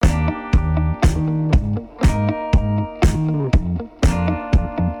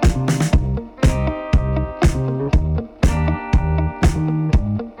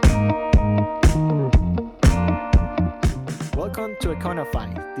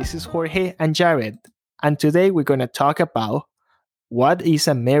Bonafide. This is Jorge and Jared, and today we're going to talk about what is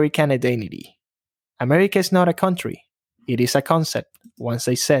American identity. America is not a country, it is a concept, once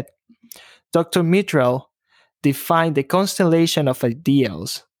I said. Dr. Mitchell defined the constellation of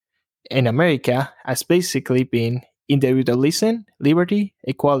ideals in America as basically being individualism, liberty,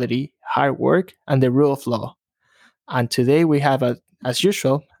 equality, hard work, and the rule of law. And today we have, as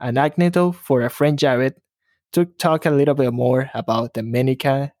usual, an anecdote for our friend Jared to talk a little bit more about the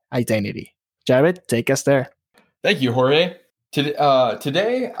American identity. Jared, take us there. Thank you, Jorge.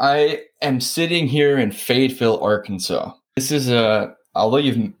 Today, I am sitting here in Fayetteville, Arkansas. This is although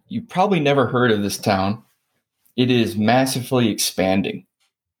you've probably never heard of this town, it is massively expanding.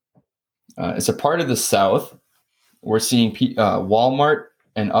 It's a part of the South. We're seeing Walmart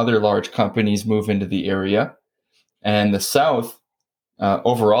and other large companies move into the area, and the South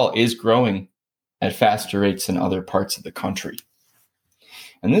overall is growing at faster rates than other parts of the country.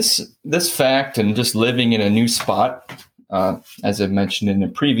 And this fact, and just living in a new spot, as I've mentioned in a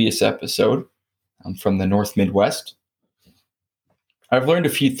previous episode, I'm from the North Midwest. I've learned a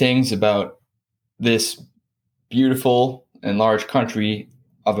few things about this beautiful and large country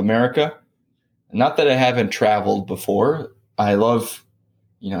of America. Not that I haven't traveled before. I love,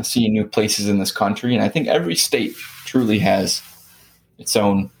 seeing new places in this country, and I think every state truly has its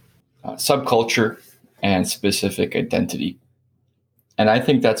own subculture and specific identity. And I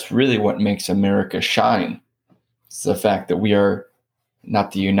think that's really what makes America shine. It's the fact that we are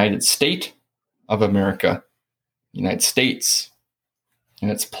not the United States of America, United States,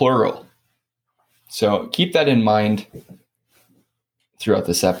 and it's plural. So keep that in mind throughout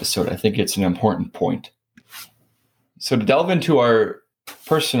this episode. I think it's an important point. So to delve into our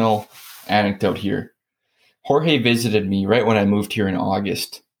personal anecdote here, Jorge visited me right when I moved here in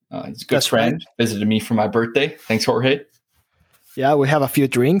August. He's a good friend. Right. Visited me for my birthday. Thanks, Jorge. Yeah, we have a few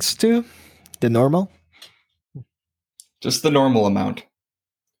drinks too. The normal. Just the normal amount.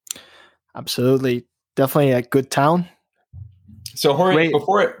 Absolutely. Definitely a good town. So Jorge,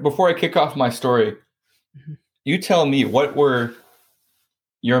 before I kick off my story, you tell me, what were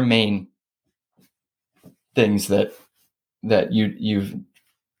your main things that you've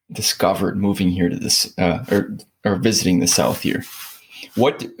discovered moving here to this or visiting the South here?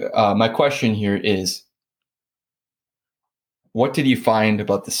 What my question here is, what did you find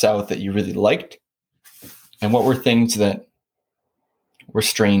about the South that you really liked, and what were things that were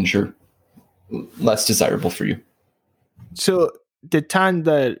strange or less desirable for you? So the town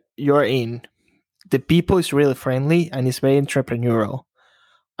that you're in, the people is really friendly and it's very entrepreneurial.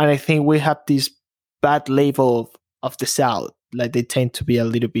 And I think we have this bad label of the South, like they tend to be a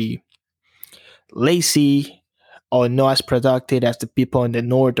little bit lazy or not as productive as the people in the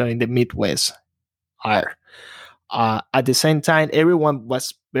North or in the Midwest are. At the same time, everyone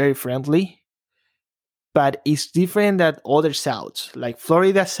was very friendly, but it's different than other Souths. Like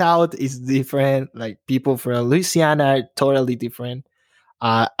Florida South is different. Like people from Louisiana are totally different.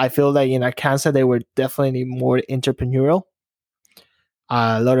 I feel like in Arkansas, they were definitely more entrepreneurial.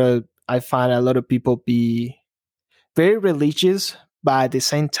 I find a lot of people be very religious, but at the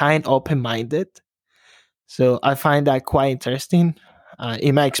same time open-minded. So I find that quite interesting.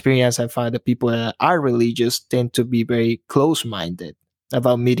 In my experience, I find that people that are religious tend to be very close-minded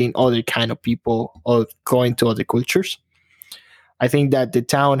about meeting other kind of people or going to other cultures. I think that the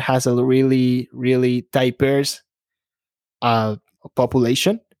town has a really, really diverse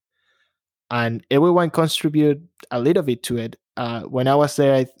population, and everyone contribute a little bit to it. When I was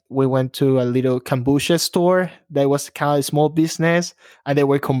there, we went to a little kombucha store that was kind of a small business, and they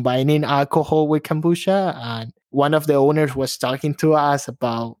were combining alcohol with kombucha. And one of the owners was talking to us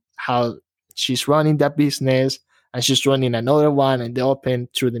about how she's running that business, and she's running another one, and they opened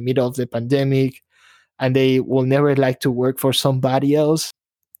through the middle of the pandemic, and they will never like to work for somebody else.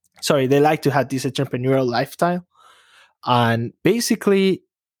 Sorry, they like to have this entrepreneurial lifestyle. And basically,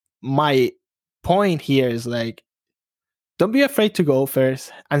 my point here is like, don't be afraid to go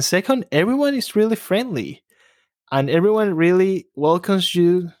first. And second, everyone is really friendly and everyone really welcomes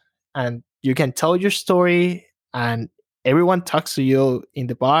you, and you can tell your story, and everyone talks to you in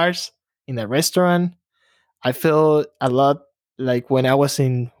the bars, in the restaurant. I feel a lot like when I was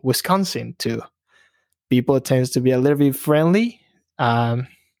in Wisconsin too. People tends to be a little bit friendly in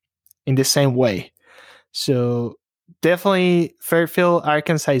the same way. So definitely Fairfield,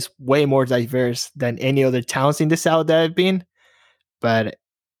 Arkansas is way more diverse than any other towns in the South that I've been, but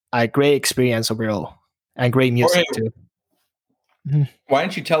a great experience overall and great music too. Why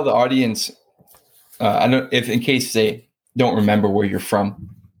don't you tell the audience, I don't, if in case they don't remember where you're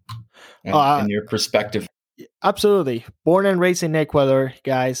from and your perspective. Absolutely. Born and raised in Ecuador,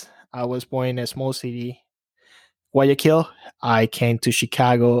 guys. I was born in a small city, Guayaquil. I came to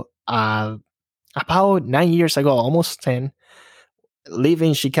Chicago about 9 years ago, almost 10. Live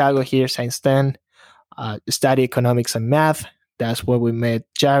in Chicago here since then. Study economics and math. That's where we met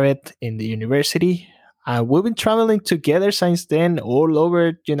Jared in the university. We've been traveling together since then all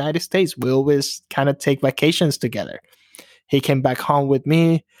over the United States. We always kind of take vacations together. He came back home with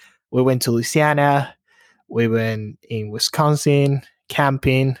me. We went to Louisiana. We went in Wisconsin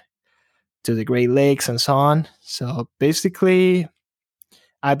camping to the Great Lakes and so on. So basically,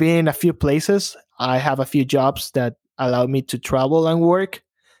 I've been in a few places. I have a few jobs that allow me to travel and work.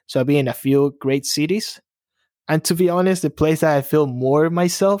 So I've been in a few great cities. And to be honest, the place that I feel more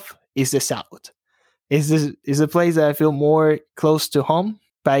myself is the South. Is the place that I feel more close to home.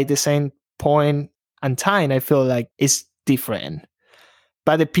 By the same point and time, I feel like it's different.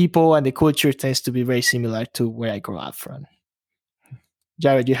 But the people and the culture tends to be very similar to where I grew up from.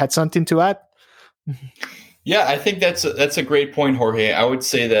 Jared, you had something to add? Yeah, I think that's a great point, Jorge. I would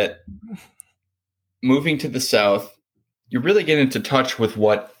say that moving to the South, you really get into touch with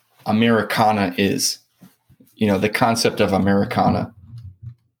what Americana is. You know, the concept of Americana.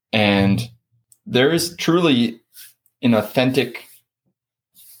 And there is truly an authentic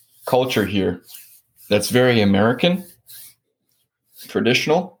culture here that's very American,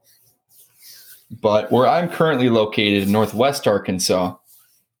 traditional. But where I'm currently located in Northwest Arkansas,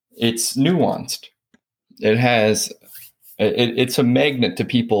 it's nuanced. It's a magnet to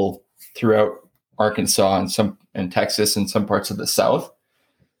people throughout Arkansas and Texas and some parts of the South,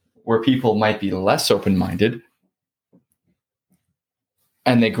 where people might be less open-minded,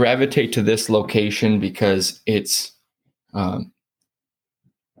 and they gravitate to this location because it's for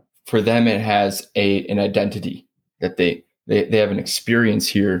them it has an identity that they have an experience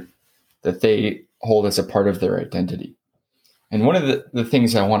here that they hold as a part of their identity. And one of the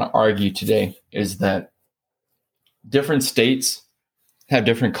things I want to argue today is that different states have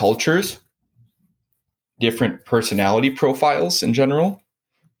different cultures, different personality profiles in general.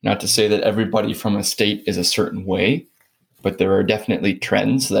 Not to say that everybody from a state is a certain way, but there are definitely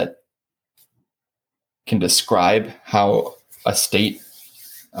trends that can describe how a state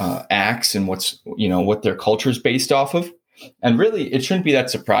acts and what their culture is based off of. And really, it shouldn't be that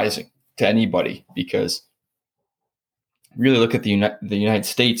surprising to anybody, because really look at the United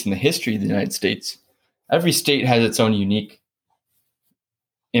States and the history of the United States. Every state has its own unique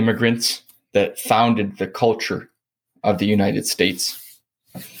immigrants that founded the culture of the United States.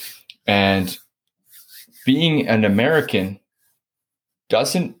 And being an American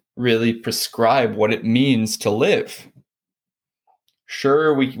doesn't really prescribe what it means to live.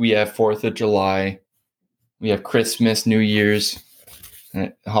 Sure, we have 4th of July, we have Christmas, New Year's,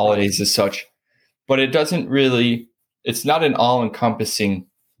 holidays as such, but it's not an all-encompassing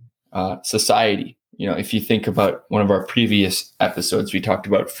society. You know, if you think about one of our previous episodes, we talked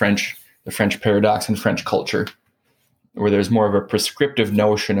about the French paradox and French culture, where there's more of a prescriptive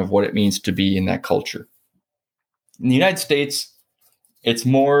notion of what it means to be in that culture. In the United States, it's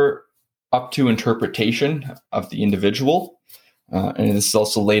more up to interpretation of the individual. And this is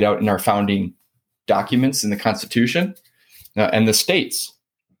also laid out in our founding documents in the Constitution. And the states.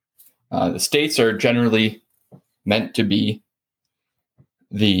 The states are generally meant to be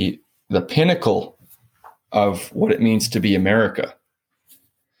the pinnacle of what it means to be America.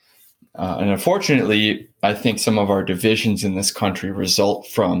 And unfortunately, I think some of our divisions in this country result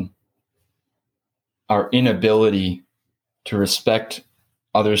from our inability to respect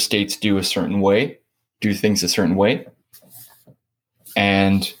other states do things a certain way,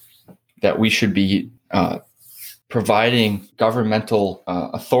 and that we should be providing governmental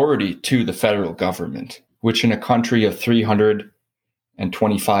authority to the federal government, which in a country of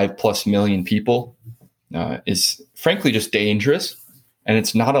 325 plus million people is frankly just dangerous, and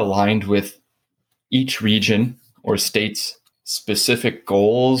it's not aligned with each region or state's specific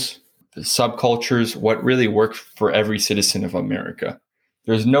goals, the subcultures, what really works for every citizen of America.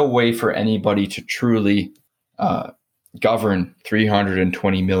 There's no way for anybody to truly govern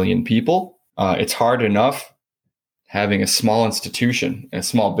 320 million people. It's hard enough having a small institution, a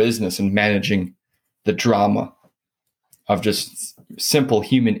small business, and managing the drama of just simple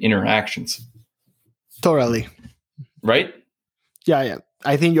human interactions. Totally. Right? Yeah.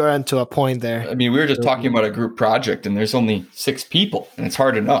 I think you're onto a point there. I mean, we were just talking about a group project, and there's only 6 people, and it's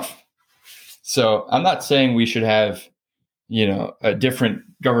hard enough. So I'm not saying we should have, a different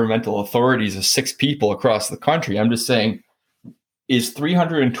governmental authorities of 6 people across the country. I'm just saying, is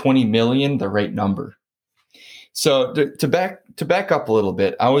 320 million the right number? So to back up a little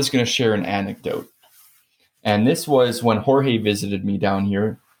bit, I was going to share an anecdote. And this was when Jorge visited me down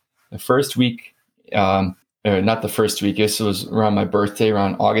here the first week, not the first week. This was around my birthday,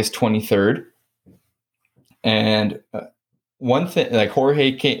 around August 23rd. And one thing, like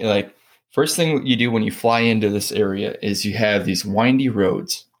Jorge came, like first thing you do when you fly into this area is you have these windy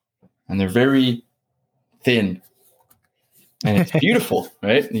roads, and they're very thin, and it's beautiful,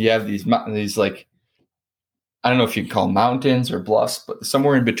 right? You have these like, I don't know if you can call them mountains or bluffs, but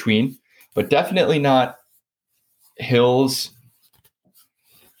somewhere in between, but definitely not hills,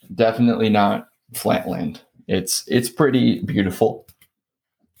 definitely not flatland. It's pretty beautiful,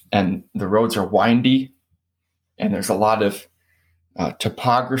 and the roads are windy, and there's a lot of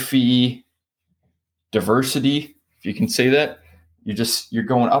topography diversity, if you can say that. You're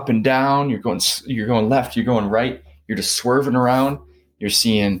going up and down, you're going left, you're going right, you're just swerving around. You're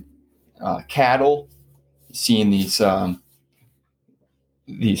seeing cattle, seeing these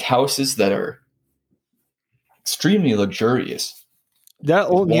houses that are extremely luxurious. They're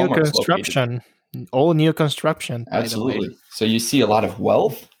all new Walmart's construction. All new construction, by the way. Absolutely. So you see a lot of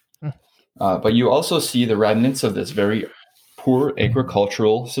wealth, but you also see the remnants of this very poor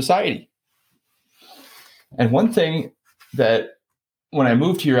agricultural society. And one thing that when I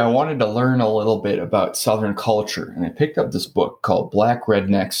moved here, I wanted to learn a little bit about Southern culture. And I picked up this book called Black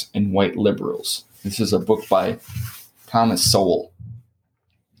Rednecks and White Liberals. This is a book by Thomas Sowell.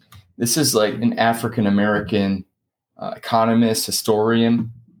 This is like an African-American economist,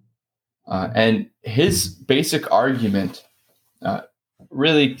 historian. And his basic argument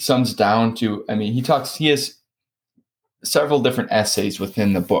really sums down to, he has several different essays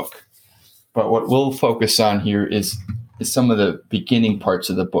within the book. But what we'll focus on here is some of the beginning parts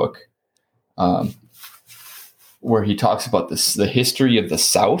of the book, where he talks about the history of the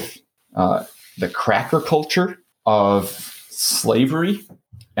South, the cracker culture of slavery,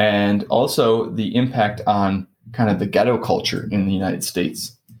 and also the impact on kind of the ghetto culture in the United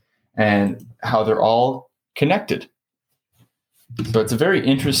States, and how they're all connected. So it's a very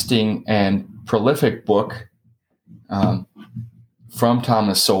interesting and prolific book from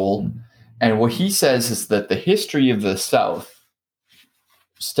Thomas Sowell. And what he says is that the history of the South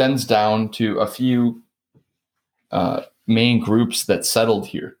stems down to a few main groups that settled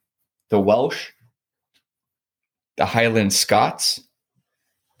here: the Welsh, the Highland Scots,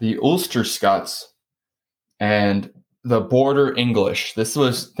 the Ulster Scots, and the Border English. This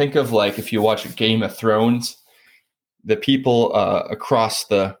was, think of like if you watch Game of Thrones, the people across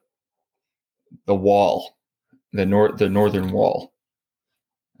the wall, the northern wall.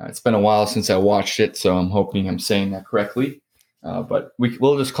 It's been a while since I watched it, so I'm hoping I'm saying that correctly. But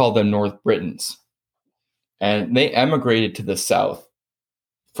we'll just call them North Britons. And they emigrated to the South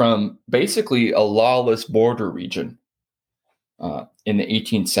from basically a lawless border region in the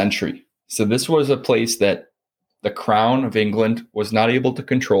 18th century. So this was a place that the Crown of England was not able to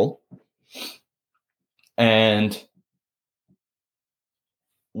control. And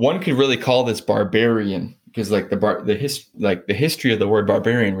one could really call this barbarian, because like the history of the word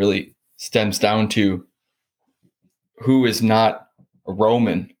barbarian really stems down to who is not a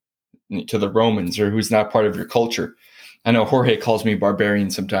Roman to the Romans, or who's not part of your culture. I know Jorge calls me barbarian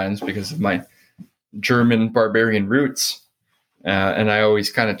sometimes because of my German barbarian roots, and I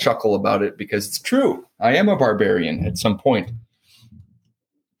always kind of chuckle about it because it's true. I am a barbarian at some point,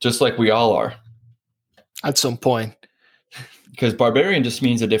 just like we all are. At some point. Because barbarian just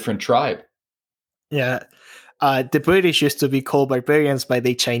means a different tribe. Yeah. The British used to be called barbarians by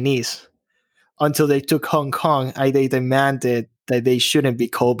the Chinese until they took Hong Kong, and they demanded that they shouldn't be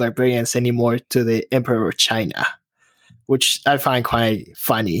called barbarians anymore to the Emperor of China, which I find quite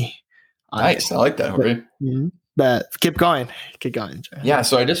funny. Nice. I like that, Jorge. But keep going. Yeah,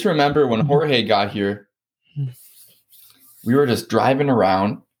 so I just remember when Jorge got here, we were just driving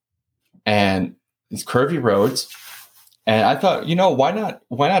around and these curvy roads. And I thought, why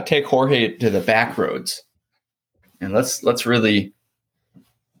not take Jorge to the back roads? And let's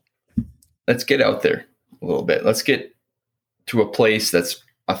get out there a little bit. Let's get to a place that's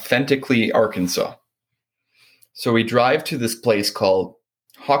authentically Arkansas. So we drive to this place called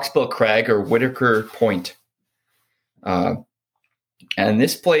Hawksbill Crag or Whitaker Point. And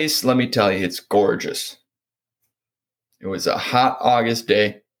this place, let me tell you, it's gorgeous. It was a hot August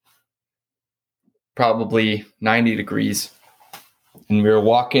day, probably 90 degrees. And we were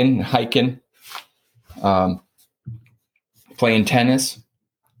walking, hiking, playing tennis.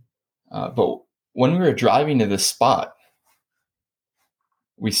 But when we were driving to this spot,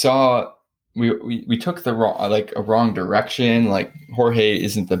 we saw we took the wrong direction. Like Jorge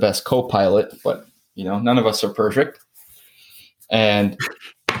isn't the best co-pilot, but none of us are perfect. And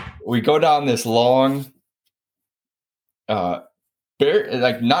we go down this long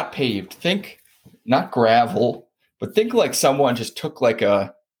like not paved. Think not gravel, but think like someone just took like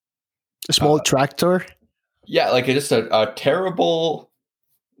A small tractor. just a terrible.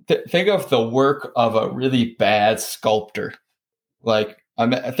 Think of the work of a really bad sculptor. Like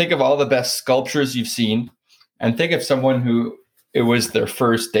I think of all the best sculptures you've seen, and think of someone who it was their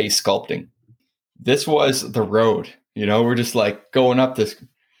first day sculpting. This was the road. We're just like going up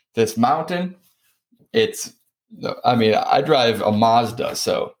this mountain. I drive a Mazda,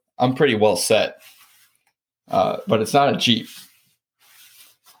 so I'm pretty well set. But it's not a Jeep.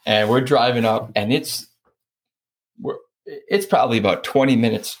 And we're driving up, and it's probably about 20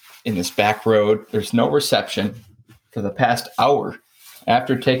 minutes in this back road. There's no reception for the past hour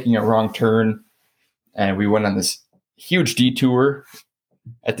after taking a wrong turn. And we went on this huge detour.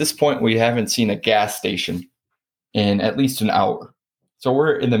 At this point, we haven't seen a gas station in at least an hour. So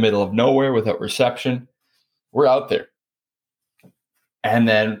we're in the middle of nowhere without reception. We're out there. And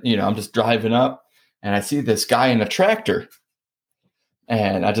then, I'm just driving up and I see this guy in a tractor.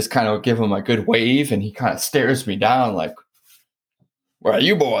 And I just kind of give him a good wave and he kind of stares me down like, where are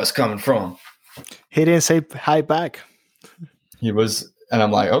you boys coming from? He didn't say hi back. He was, and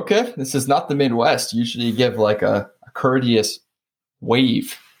I'm like, okay, this is not the Midwest. Usually you give like a courteous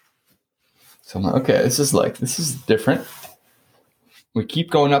wave. So I'm like, okay, this is different. We keep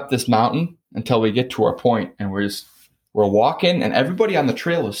going up this mountain until we get to our point, and we're walking, and everybody on the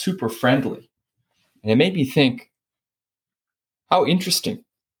trail is super friendly. And it made me think, how interesting.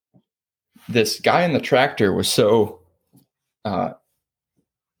 This guy in the tractor was so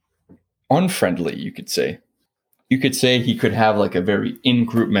unfriendly, you could say. You could say he could have like a very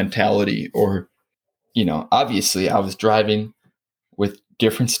in-group mentality, or, obviously I was driving with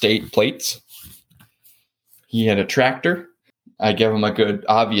different state plates. He had a tractor. I gave him a good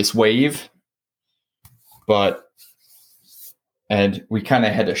obvious wave, and we kind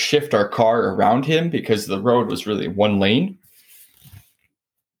of had to shift our car around him because the road was really one lane.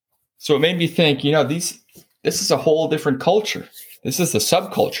 So it made me think, this is a whole different culture. This is the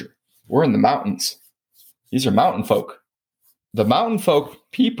subculture. We're in the mountains. These are mountain folk. The mountain folk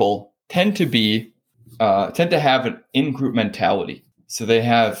people tend to have an in-group mentality. So they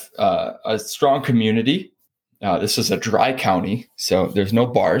have a strong community. This is a dry county, so there's no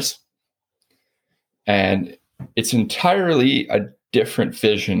bars. And it's entirely a different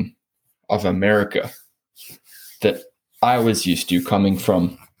vision of America that I was used to coming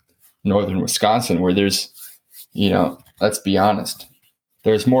from northern Wisconsin, where there's, let's be honest,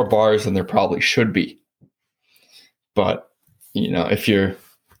 there's more bars than there probably should be. But, if you're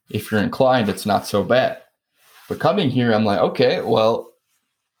inclined, it's not so bad. But coming here, I'm like, okay, well,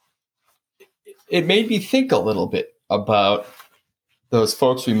 it made me think a little bit about those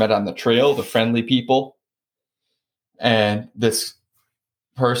folks we met on the trail, the friendly people, and this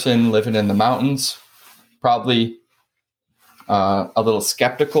person living in the mountains, probably a little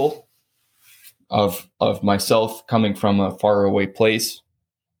skeptical of myself coming from a faraway place.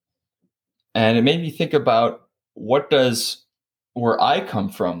 And it made me think about, where I come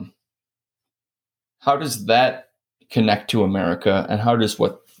from, how does that connect to America, and how does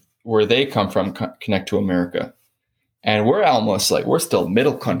where they come from connect to America? And we're almost like, we're still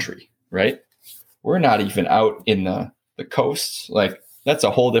middle country, right? We're not even out in the coasts. Like, that's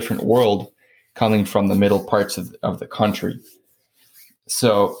a whole different world coming from the middle parts of the country.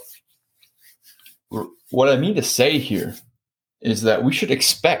 So what I mean to say here is that we should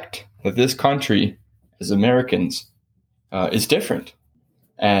expect that this country, as Americans, is different.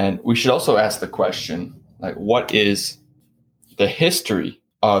 And we should also ask the question, like, what is the history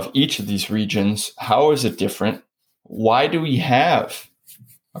of each of these regions? How is it different? Why do we have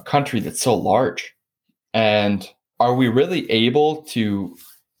a country that's so large? And are we really able to,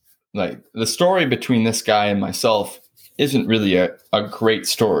 like, the story between this guy and myself isn't really a great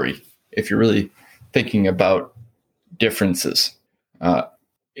story if you're really thinking about differences.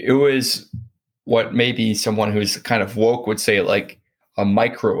 It was what maybe someone who's kind of woke would say, like, a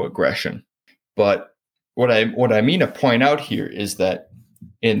microaggression. But what I mean to point out here is that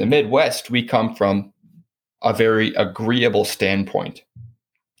in the Midwest, we come from a very agreeable standpoint.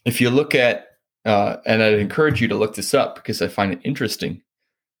 If you look at, and I'd encourage you to look this up because I find it interesting,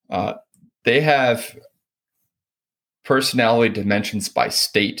 they have personality dimensions by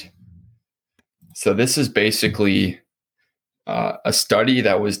state. So this is basically a study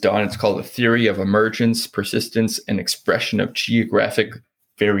that was done. It's called the Theory of Emergence, Persistence, and Expression of Geographic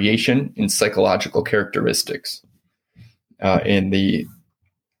Variation in Psychological Characteristics in the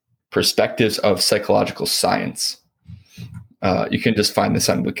Perspectives of Psychological Science. You can just find this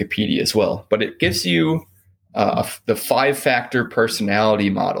on Wikipedia as well. But it gives you the 5-factor personality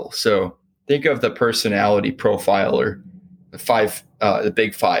model. So think of the personality profile, or the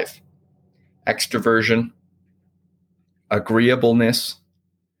big 5: extroversion, agreeableness,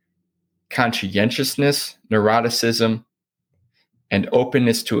 conscientiousness, neuroticism, and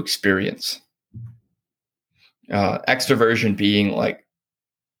openness to experience. Extroversion being like,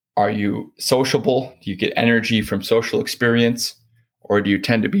 are you sociable? Do you get energy from social experience? Or do you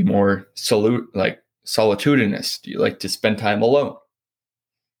tend to be more solitudinous? Do you like to spend time alone?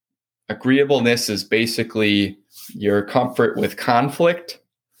 Agreeableness is basically your comfort with conflict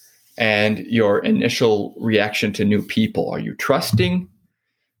and your initial reaction to new people. Are you trusting?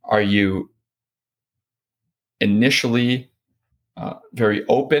 Are you initially very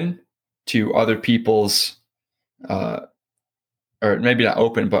open to other people's, or maybe not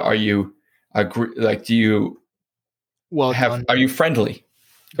open, but are you do you Well done. are you friendly?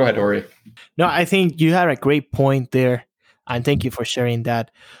 Go ahead, Ori. No, I think you had a great point there, and thank you for sharing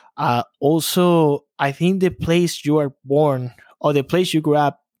that. Also, I think the place you are born or the place you grew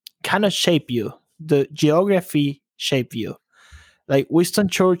up kind of shape you. The geography shape you. Like Winston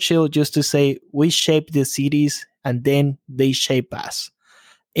Churchill used to say, "We shape the cities, and then they shape us."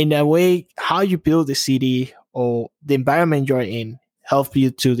 In a way, how you build the city or the environment you're in help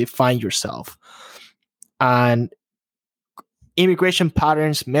you to define yourself. And immigration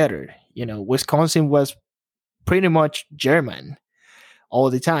patterns matter. Wisconsin was pretty much German all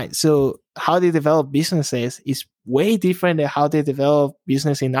the time. So how they develop businesses is way different than how they develop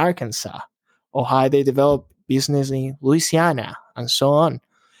business in Arkansas or how they develop business in Louisiana and so on.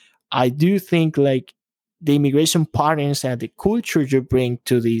 I do think like the immigration patterns and the culture you bring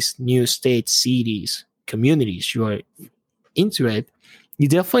to these new states, cities, communities you are into it, you're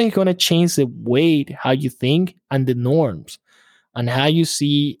definitely going to change the way how you think and the norms and how you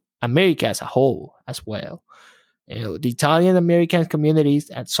see America as a whole as well. The Italian American communities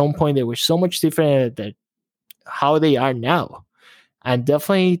at some point they were so much different than how they are now, and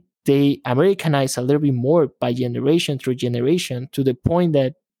definitely they Americanized a little bit more by generation through generation to the point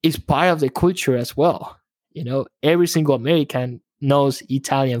that it's part of the culture as well. Every single American knows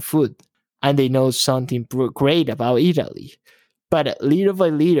Italian food, and they know something great about Italy. But little by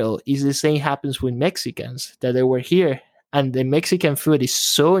little, is the same happens with Mexicans that they were here, and the Mexican food is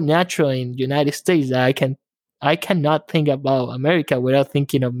so natural in the United States that I cannot think about America without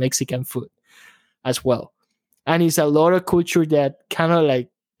thinking of Mexican food as well. And it's a lot of culture that kind of like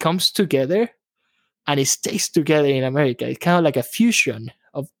comes together and it stays together in America. It's kind of like a fusion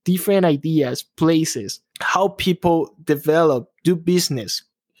of different ideas, places, how people develop, do business,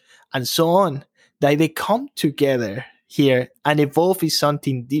 and so on, that they come together here and evolve is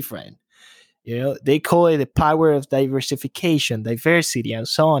something different. They call it the power of diversification, diversity, and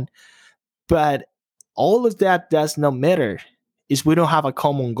so on. But all of that does not matter is we don't have a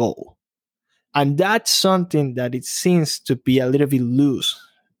common goal. And that's something that it seems to be a little bit loose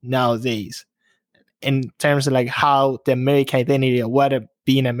nowadays in terms of like how the American identity or what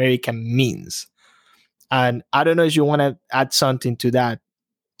being American means. And I don't know if you want to add something to that,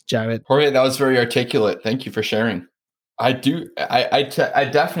 Jared. Jorge, that was very articulate. Thank you for sharing. I do. I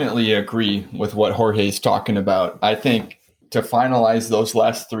definitely agree with what Jorge is talking about. I think to finalize those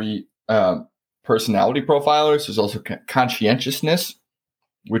last 3 personality profilers, there's also conscientiousness,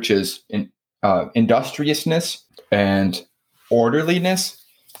 which is industriousness and orderliness.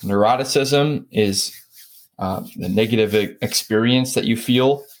 Neuroticism is the negative experience that you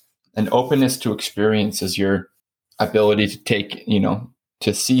feel, and openness to experience is your ability to take,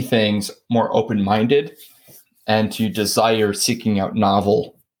 to see things more open-minded and to desire seeking out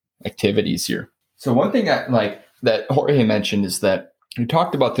novel activities here. So one thing that Jorge mentioned is that we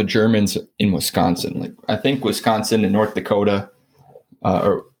talked about the Germans in Wisconsin. Like I think Wisconsin and North Dakota,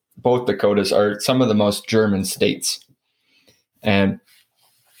 or both Dakotas, are some of the most German states. And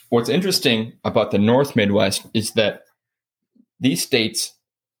what's interesting about the North Midwest is that these states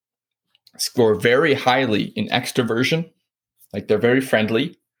score very highly in extroversion. Like they're very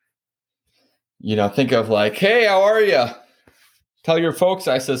friendly. Think of like, hey, how are you? Tell your folks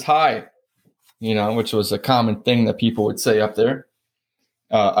I says hi, which was a common thing that people would say up there.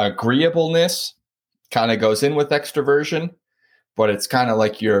 Agreeableness kind of goes in with extroversion, but it's kind of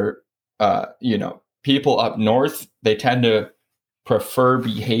like your, people up north, they tend to prefer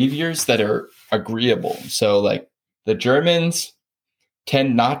behaviors that are agreeable. So like the Germans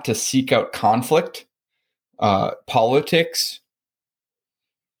tend not to seek out conflict, politics,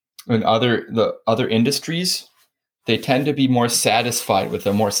 and the other industries. They tend to be more satisfied with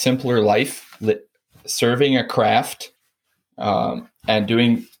a more simpler life, serving a craft, and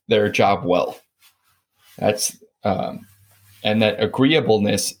doing their job well. That's and that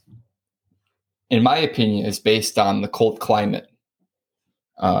agreeableness, in my opinion, is based on the cold climate.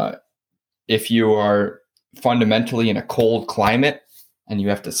 Uh, if you are fundamentally in a cold climate and you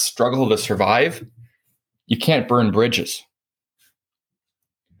have to struggle to survive, you can't burn bridges.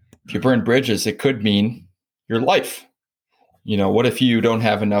 If you burn bridges, it could mean your life. What if you don't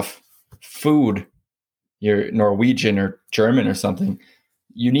have enough food? You're Norwegian or German or something.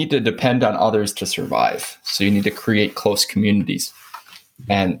 You need to depend on others to survive. So you need to create close communities.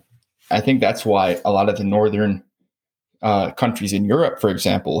 And I think that's why a lot of the northern countries in Europe, for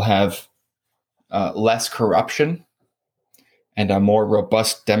example, have less corruption and a more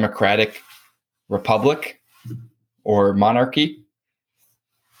robust democratic republic or monarchy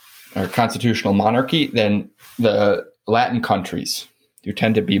or constitutional monarchy than the Latin countries, who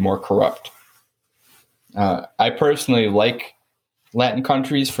tend to be more corrupt. I personally like Latin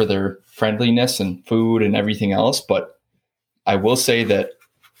countries for their friendliness and food and everything else, but I will say that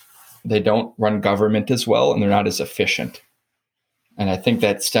they don't run government as well and they're not as efficient. And I think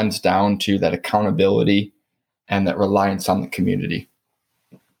that stems down to that accountability and that reliance on the community.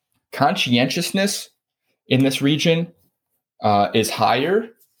 Conscientiousness in this region is higher.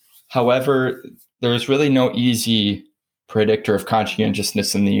 However, there's really no easy predictor of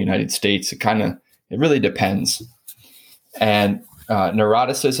conscientiousness in the United States. It really depends. And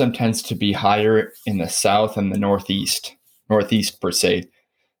neuroticism tends to be higher in the South and the Northeast per se.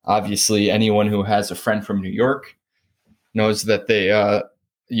 Obviously, anyone who has a friend from New York knows that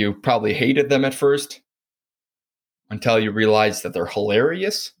you probably hated them at first until you realize that they're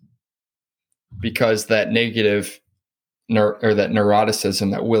hilarious, because that that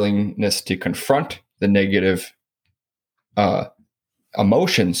neuroticism, that willingness to confront the negative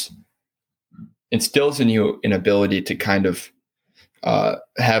emotions, instills in you an ability to kind of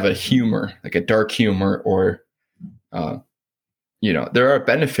have a humor, like a dark humor, or there are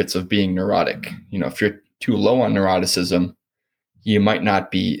benefits of being neurotic. If you're too low on neuroticism, you might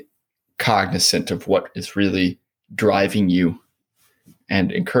not be cognizant of what is really driving you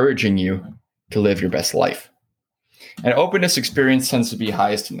and encouraging you to live your best life. And openness experience tends to be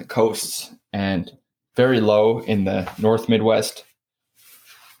highest in the coasts and very low in the North Midwest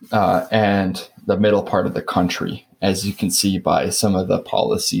and the middle part of the country, as you can see by some of the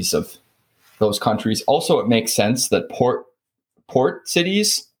policies of those countries. Also, it makes sense that port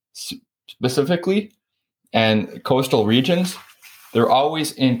cities specifically and coastal regions, they're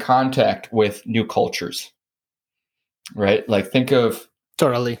always in contact with new cultures, right? Like, think of...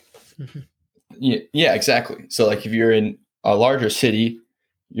 Totally. Yeah, exactly. So like if you're in a larger city,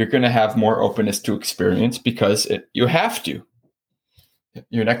 you're going to have more openness to experience because you have to.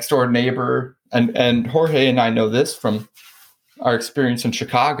 Your next door neighbor, and Jorge and I know this from our experience in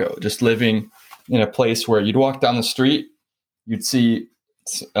Chicago, just living in a place where you'd walk down the street, you'd see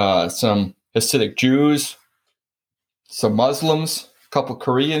some Hasidic Jews, some Muslims, a couple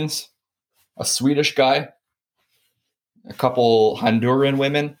Koreans, a Swedish guy, a couple Honduran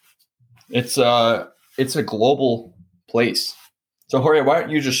women. It's a global place. So Jorge, why don't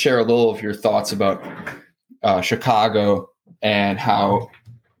you just share a little of your thoughts about Chicago and how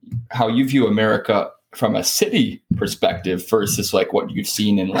you view America from a city perspective versus like what you've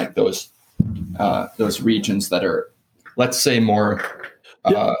seen in like those regions that are, let's say, more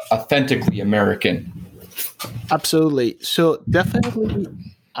authentically American. Absolutely. So definitely,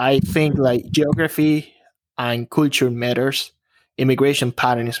 I think like geography and culture matters. Immigration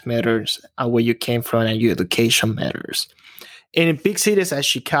patterns matters, and where you came from and your education matters. And in big cities as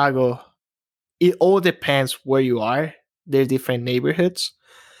Chicago, it all depends where you are. There's different neighborhoods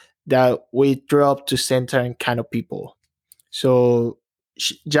that we drop to center kind of people. So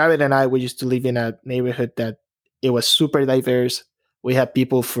Jared and I, we used to live in a neighborhood that it was super diverse. We had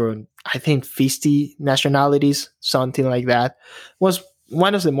people from, I think, 50 nationalities, something like that. It was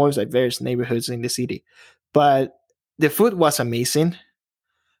one of the most diverse neighborhoods in the city. But the food was amazing.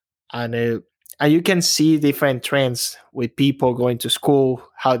 And you can see different trends with people going to school,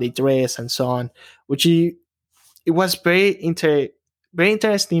 how they dress, and so on, it was very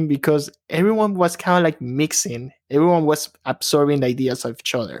interesting because everyone was kind of like mixing. Everyone was absorbing the ideas of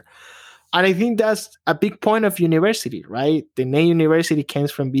each other. And I think that's a big point of university, right? The name university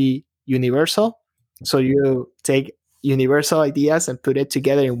comes from be universal. So you take universal ideas and put it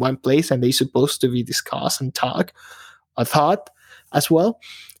together in one place, and they're supposed to be discussed and thought as well.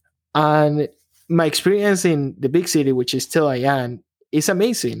 And my experience in the big city, which is still I am, is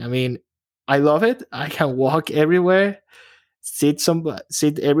amazing. I mean, I love it. I can walk everywhere, sit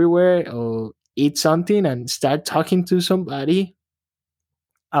everywhere, or eat something and start talking to somebody.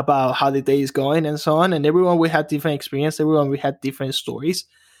 about how the day is going and so on. And everyone we had different experience. Everyone we had different stories.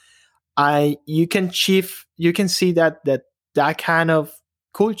 I you can see that kind of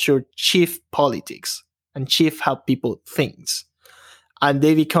culture shift politics and shift how people thinks, and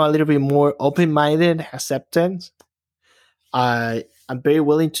they become a little bit more open minded, acceptance. I'm very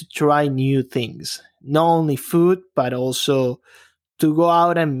willing to try new things, not only food but also to go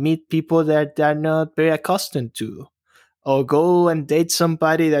out and meet people that they're not very accustomed to, or go and date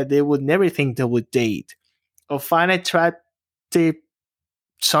somebody that they would never think they would date, or find attractive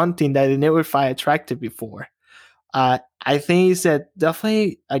something that they never find attractive before. I think it's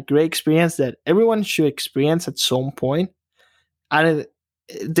definitely a great experience that everyone should experience at some point. And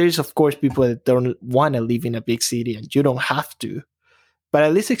there's of course people that don't want to live in a big city, and you don't have to, but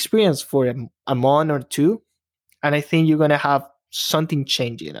at least experience for a month or two, and I think you're gonna have something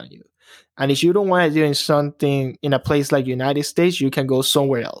changing on you. And if you don't want to do something in a place like United States, you can go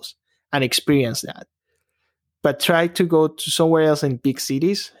somewhere else and experience that. But try to go to somewhere else in big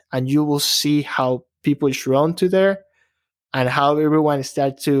cities, and you will see how people is run to there and how everyone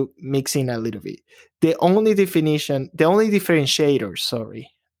starts to mix in a little bit. The only differentiator,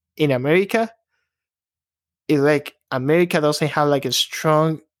 sorry, in America is like America doesn't have like a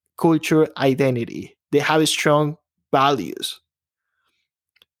strong culture identity. They have strong values.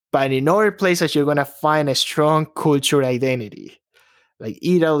 But in other places, you're gonna find a strong cultural identity, like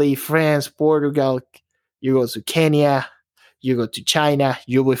Italy, France, Portugal. You go to Kenya, you go to China,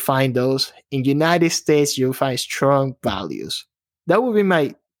 you will find those. In United States, you'll find strong values. That would be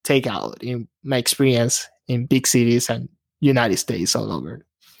my takeout in my experience in big cities and United States all over.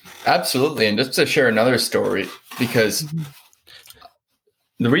 Absolutely. And just to share another story, because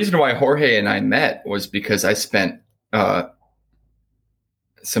the reason why Jorge and I met was because I spent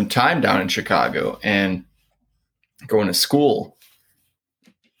some time down in Chicago and going to school.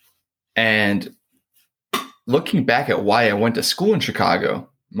 And looking back at why I went to school in Chicago,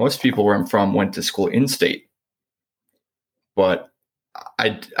 most people where I'm from went to school in-state. But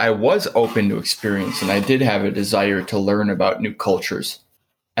I was open to experience, and I did have a desire to learn about new cultures.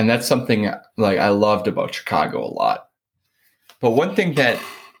 And that's something like I loved about Chicago a lot. But one thing that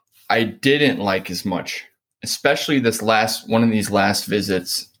I didn't like as much, especially one of these last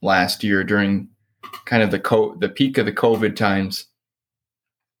visits last year during kind of the peak of the COVID times,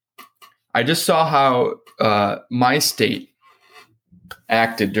 I just saw how my state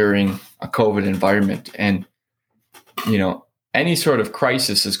acted during a COVID environment. And, any sort of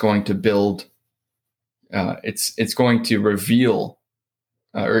crisis is going to build, it's going to reveal,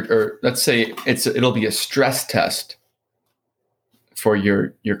 or let's say it'll be a stress test for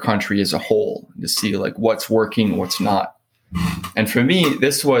your country as a whole to see like what's working, what's not. And for me,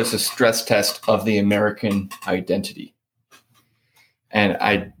 this was a stress test of the American identity. And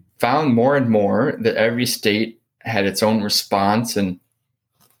I found more and more that every state had its own response, and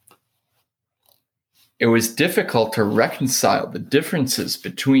it was difficult to reconcile the differences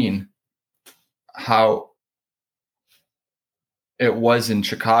between how it was in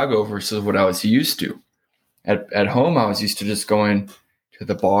Chicago versus what I was used to. At home, I was used to just going to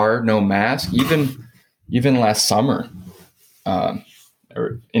the bar, no mask, even last summer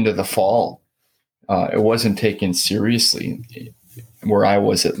or into the fall. It wasn't taken seriously, where I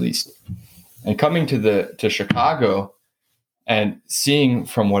was at least. And coming to Chicago and seeing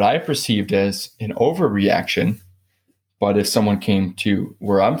from what I perceived as an overreaction, but if someone came to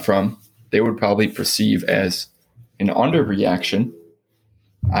where I'm from, they would probably perceive as an underreaction.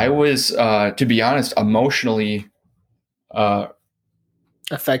 I was, to be honest, emotionally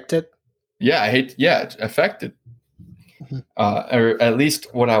affected. Affected. Or at least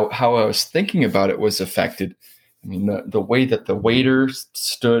how I was thinking about it was affected. I mean, the way that the waiter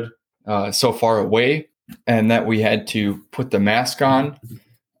stood so far away, and that we had to put the mask on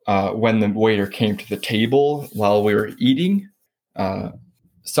when the waiter came to the table while we were eating.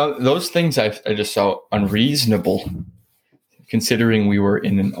 So those things I just saw unreasonable, considering we were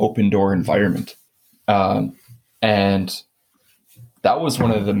in an open door environment. And that was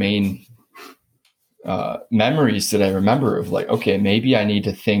one of the main memories that I remember of like, okay, maybe I need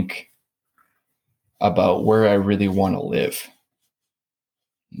to think about where I really want to live,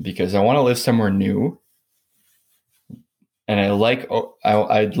 because I want to live somewhere new. And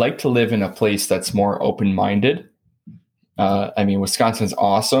I'd like to live in a place that's more open-minded. I mean, Wisconsin's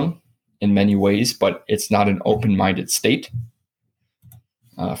awesome in many ways, but it's not an open-minded state.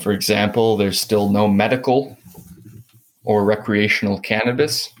 For example, there's still no medical or recreational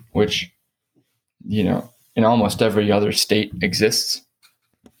cannabis, which, in almost every other state exists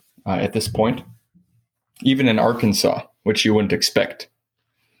at this point. Even in Arkansas, which you wouldn't expect.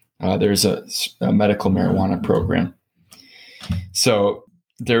 There's a medical marijuana program. So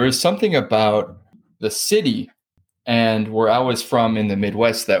there is something about the city and where I was from in the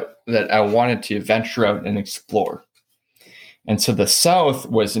Midwest that I wanted to venture out and explore. And so the South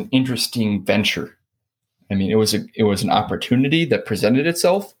was an interesting venture. I mean, it was an opportunity that presented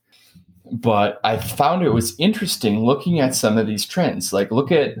itself, but I found it was interesting looking at some of these trends. Like,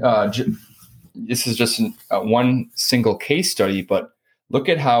 look at this is just one single case study, but look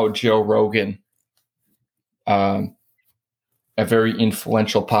at how Joe Rogan, a very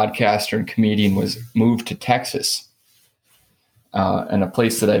influential podcaster and comedian, was moved to Texas, and a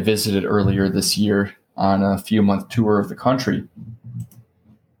place that I visited earlier this year on a few-month tour of the country.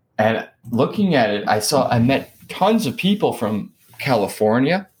 And looking at it, I met tons of people from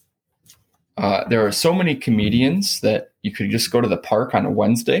California. There are so many comedians that you could just go to the park on a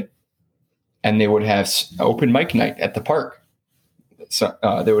Wednesday and they would have open mic night at the park. So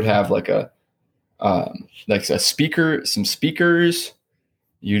they would have like a speaker, some speakers.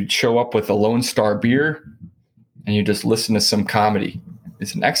 You'd show up with a Lone Star beer and you just listen to some comedy.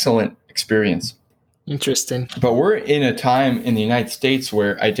 It's an excellent experience. Interesting. But we're in a time in the United States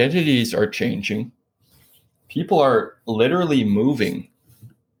where identities are changing. People are literally moving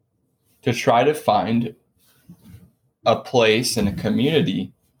to try to find a place in a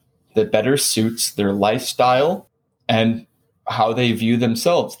community that better suits their lifestyle and how they view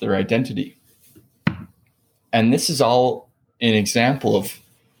themselves, their identity. And this is all an example of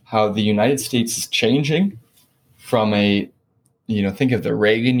how the United States is changing from think of the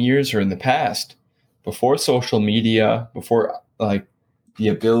Reagan years or in the past, before social media, before like the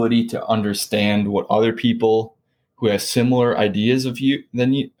ability to understand what other people who have similar ideas of you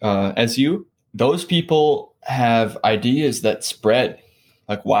as you, those people have ideas that spread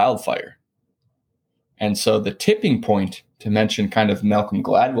like wildfire. And so the tipping point, to mention kind of Malcolm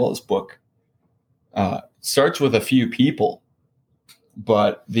Gladwell's book, starts with a few people,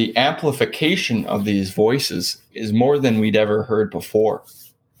 but the amplification of these voices is more than we'd ever heard before.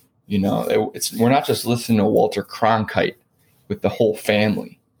 We're not just listening to Walter Cronkite with the whole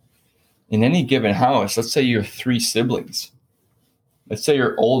family. In any given house, let's say you have 3 siblings. Let's say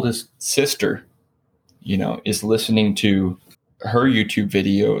your oldest sister, is listening to her YouTube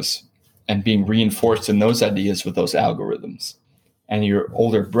videos and being reinforced in those ideas with those algorithms. And your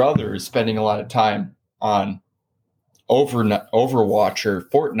older brother is spending a lot of time on Overwatch or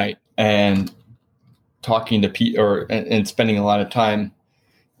Fortnite and talking to and spending a lot of time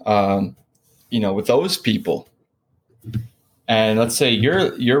with those people. And let's say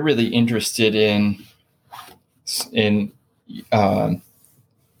you're really interested in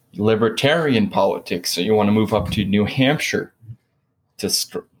libertarian politics, so you want to move up to New Hampshire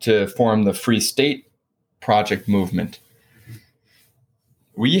to form the Free State Project movement.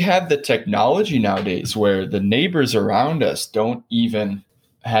 We have the technology nowadays where the neighbors around us don't even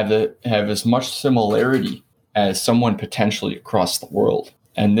have as much similarity as someone potentially across the world.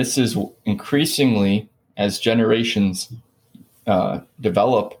 And this is increasingly, as generations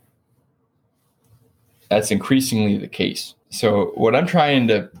develop, that's increasingly the case. So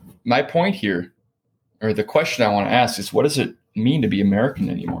my point here, or the question I want to ask, is what does it mean to be American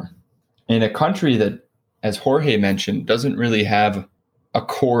anymore? In a country that, as Jorge mentioned, doesn't really have a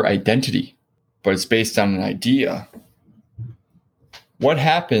core identity, but it's based on an idea. What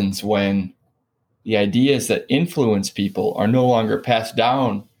happens when the ideas that influence people are no longer passed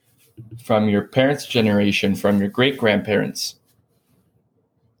down from your parents' generation, from your great-grandparents?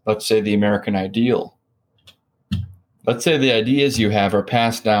 Let's say the American ideal. Let's say the ideas you have are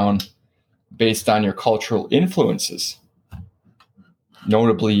passed down based on your cultural influences,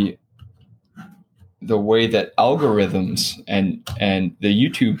 notably the way that algorithms and the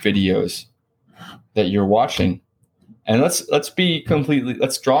YouTube videos that you're watching. And let's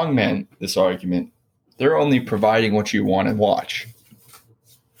strongman this argument. They're only providing what you want to watch.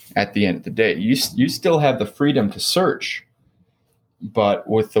 At the end of the day, you still have the freedom to search, but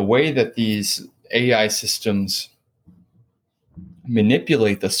with the way that these AI systems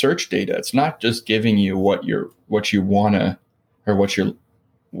manipulate the search data, it's not just giving you what you want to, or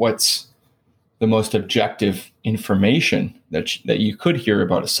what's the most objective information that you could hear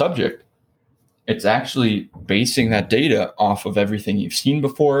about a subject. It's actually basing that data off of everything you've seen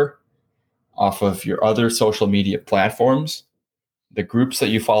before, off of your other social media platforms, the groups that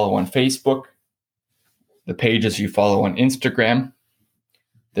you follow on Facebook, the pages you follow on Instagram,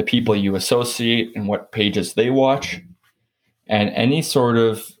 the people you associate and what pages they watch, and any sort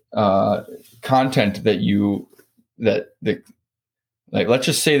of content like, let's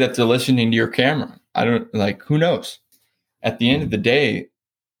just say that they're listening to your camera. Who knows? At the end of the day,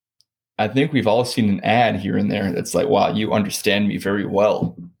 I think we've all seen an ad here and there that's like, wow, you understand me very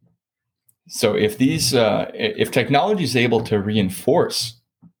well. So if if technology is able to reinforce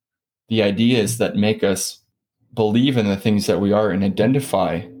the ideas that make us believe in the things that we are and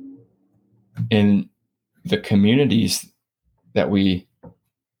identify in the communities that we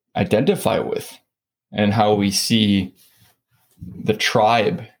identify with and how we see the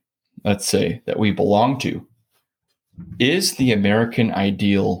tribe, let's say, that we belong to, is the American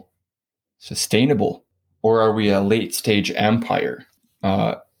ideal sustainable, or are we a late stage empire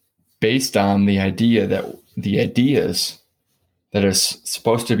based on the idea that the ideas that is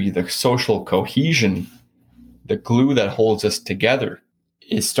supposed to be the social cohesion, the glue that holds us together,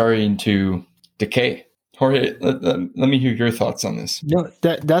 is starting to decay? Jorge, let me hear your thoughts on this. No,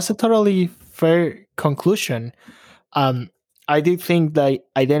 that's a totally fair conclusion. Um, I do think that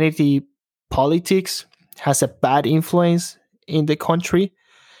identity politics has a bad influence in the country.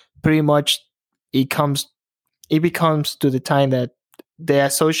 Pretty much, it comes it becomes to the time that they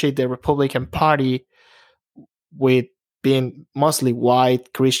associate the Republican Party with being mostly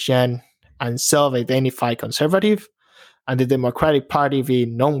white, Christian, and self-identified conservative, and the Democratic Party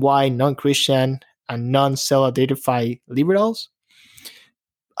being non-white, non-Christian, and non-self-identified liberals.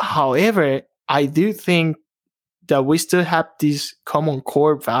 However, I do think that we still have these common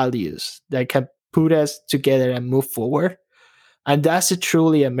core values that can put us together and move forward, and that's a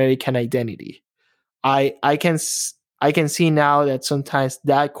truly American identity. I can see now that sometimes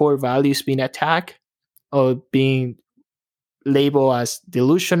that core value is being attacked or being labeled as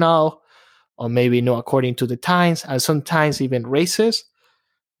delusional or maybe not according to the times, and sometimes even racist.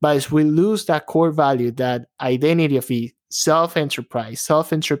 But as we lose that core value, that identity of a self-enterprise,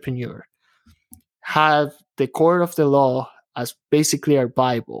 self-entrepreneur, have the core of the law as basically our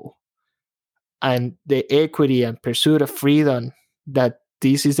Bible, and the equity and pursuit of freedom, that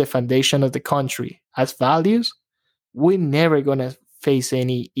this is the foundation of the country as values, we're never gonna face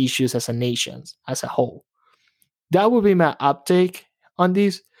any issues as a nation as a whole. That would be my uptake on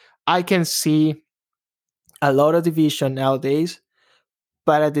this. I can see a lot of division nowadays,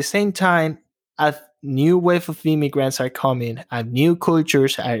 but at the same time, a new wave of immigrants are coming and new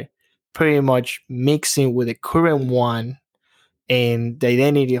cultures are pretty much mixing with the current one and the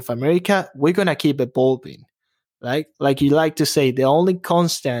identity of America, we're gonna keep evolving. Like you like to say, the only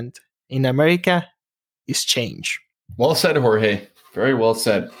constant in America is change. Well said, Jorge. Very well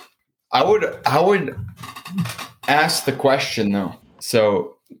said. I would ask the question though.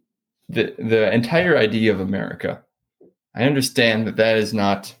 So the entire idea of America, I understand that is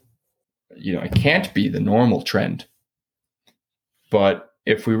not, it can't be the normal trend. But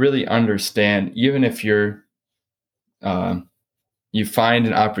if we really understand, even if you find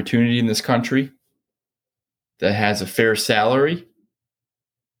an opportunity in this country that has a fair salary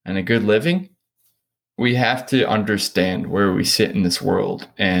and a good living, we have to understand where we sit in this world.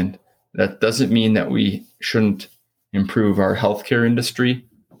 And that doesn't mean that we shouldn't improve our healthcare industry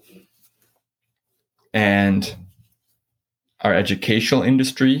and our educational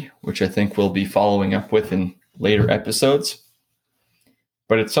industry, which I think we'll be following up with in later episodes.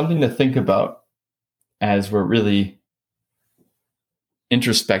 But it's something to think about as we're really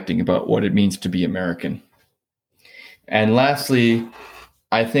introspecting about what it means to be American. And lastly,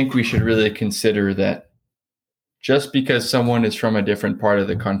 I think we should really consider that just because someone is from a different part of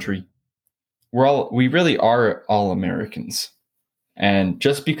the country, we really are all Americans. And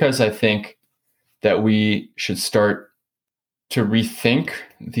just because I think that we should start to rethink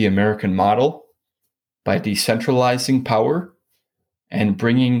the American model by decentralizing power and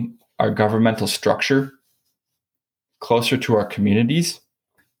bringing our governmental structure closer to our communities,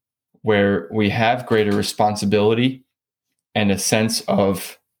 where we have greater responsibility and a sense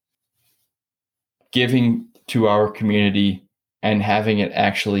of giving to our community and having it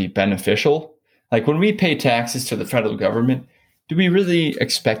actually beneficial. Like when we pay taxes to the federal government, do we really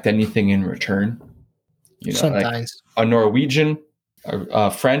expect anything in return? Sometimes. Like a Norwegian, a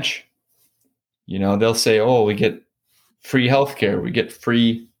French, they'll say, oh, we get free healthcare, we get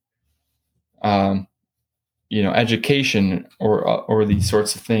free, education or these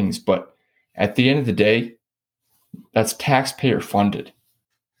sorts of things. But at the end of the day, that's taxpayer funded.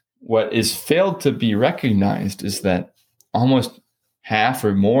 What is failed to be recognized is that almost half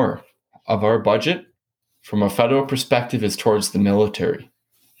or more of our budget from a federal perspective is towards the military.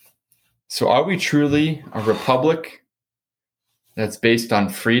 So are we truly a republic that's based on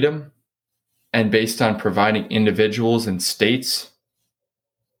freedom and based on providing individuals and states,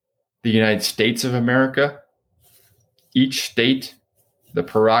 the United States of America, each state, the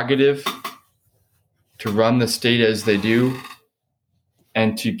prerogative to run the state as they do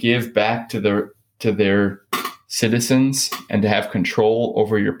and to give back to their citizens and to have control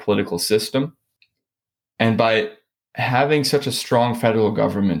over your political system. And by having such a strong federal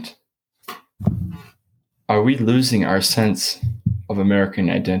government, are we losing our sense of American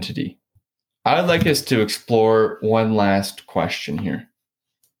identity? I'd like us to explore one last question here.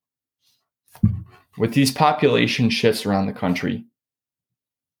 With these population shifts around the country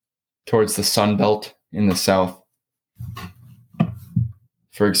towards the Sun Belt in the South,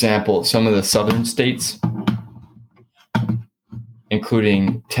 for example, some of the southern states,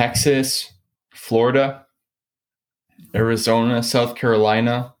 including Texas, Florida, Arizona, South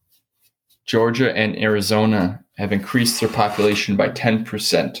Carolina, Georgia, and Arizona have increased their population by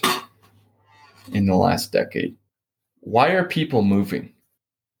 10% in the last decade. Why are people moving?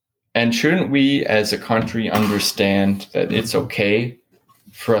 And shouldn't we as a country understand that it's okay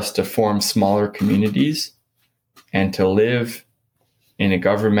for us to form smaller communities and to live in a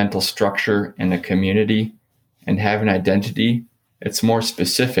governmental structure and a community and have an identity that's more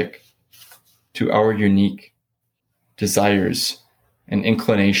specific to our unique desires and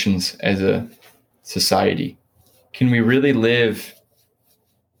inclinations as a society? Can we really live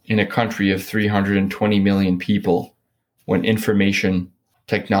in a country of 320 million people when information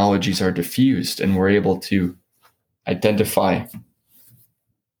technologies are diffused and we're able to identify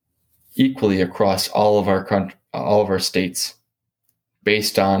equally across all of our states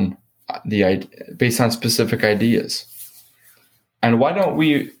based on specific ideas? And why don't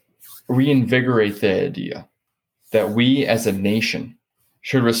we reinvigorate the idea that we as a nation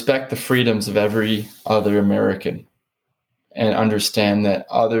should respect the freedoms of every other American and understand that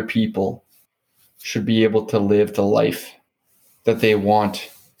other people should be able to live the life that they want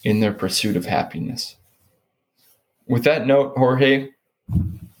in their pursuit of happiness? With that note, Jorge,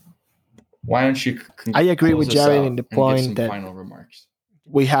 why don't you I agree with Jared in the point that final remarks?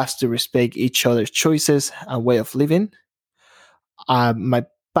 We have to respect each other's choices and way of living. My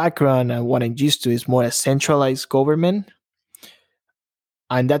background and what I'm used to is more a centralized government,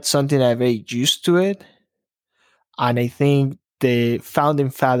 and that's something I'm very used to it. And I think the founding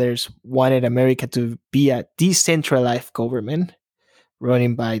fathers wanted America to be a decentralized government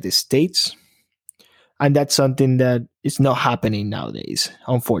running by the states. And that's something that is not happening nowadays,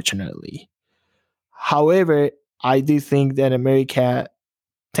 unfortunately. However, I do think that America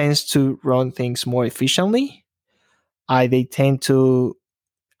tends to run things more efficiently. They tend to,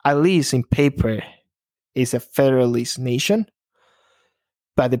 at least in paper, is a federalist nation.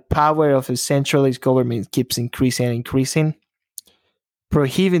 But the power of a centralized government keeps increasing and increasing,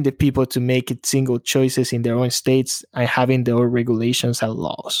 prohibiting the people to make it single choices in their own states and having their own regulations and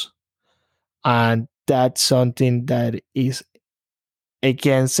laws. And that's something that is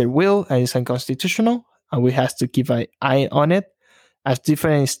against their will and is unconstitutional. And we have to keep an eye on it. As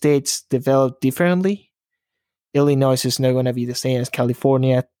different states develop differently, Illinois is not going to be the same as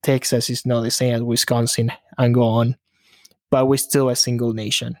California. Texas is not the same as Wisconsin, and go on. But we're still a single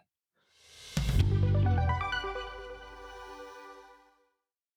nation.